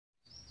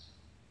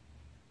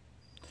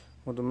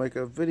Want to make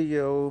a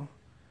video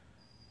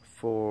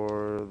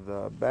for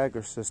the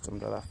bagger system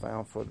that I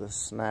found for the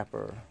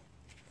Snapper.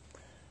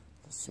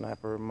 The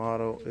Snapper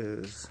model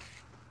is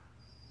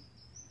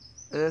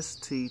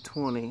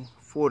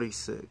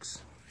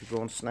ST2046. If you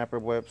go on the Snapper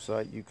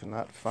website, you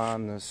cannot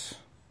find this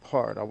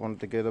part. I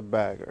wanted to get a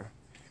bagger.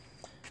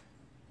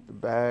 The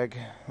bag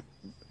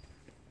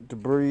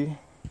debris,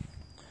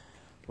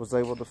 was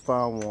able to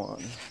find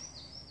one.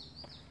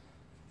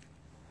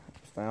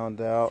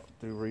 Found out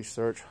through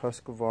research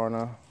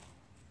Husqvarna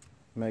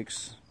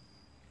makes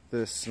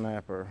this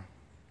snapper.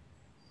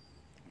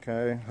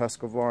 Okay,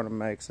 Husqvarna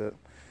makes it.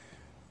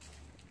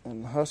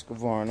 And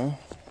Husqvarna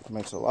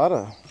makes a lot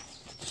of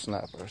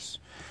snappers.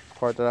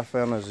 Part that I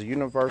found is a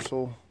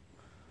universal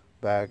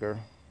bagger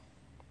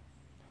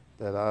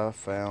that I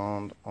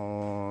found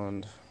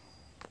on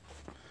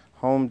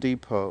Home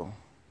Depot.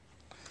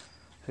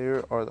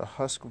 Here are the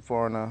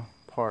Husqvarna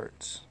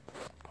parts.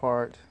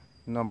 Part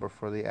number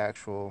for the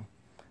actual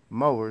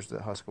mowers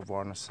that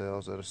Husqvarna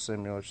sells that are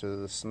similar to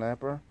the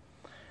Snapper.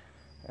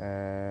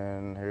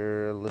 And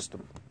here a list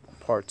of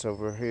parts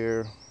over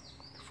here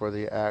for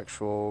the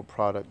actual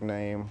product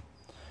name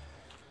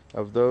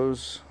of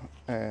those.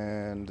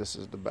 And this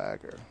is the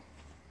bagger.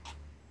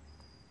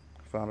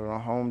 Found it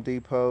on Home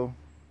Depot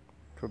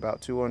for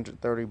about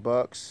 230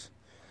 bucks,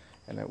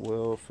 and it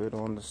will fit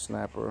on the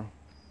Snapper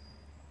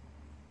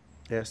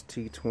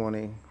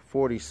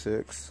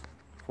ST2046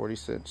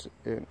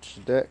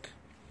 46-inch deck.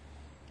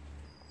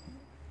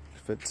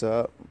 Fits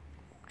up.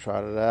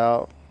 Tried it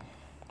out.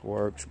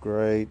 Works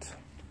great.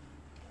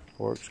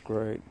 Works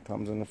great.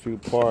 Comes in a few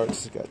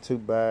parts. Got two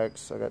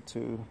bags. I got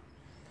two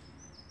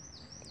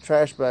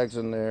trash bags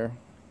in there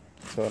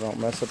so I don't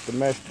mess up the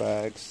mesh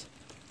bags.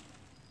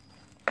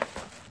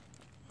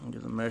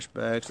 Get the mesh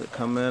bags that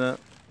come in it.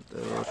 The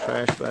little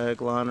trash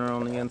bag liner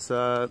on the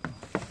inside.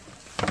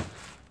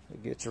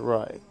 It gets you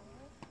right.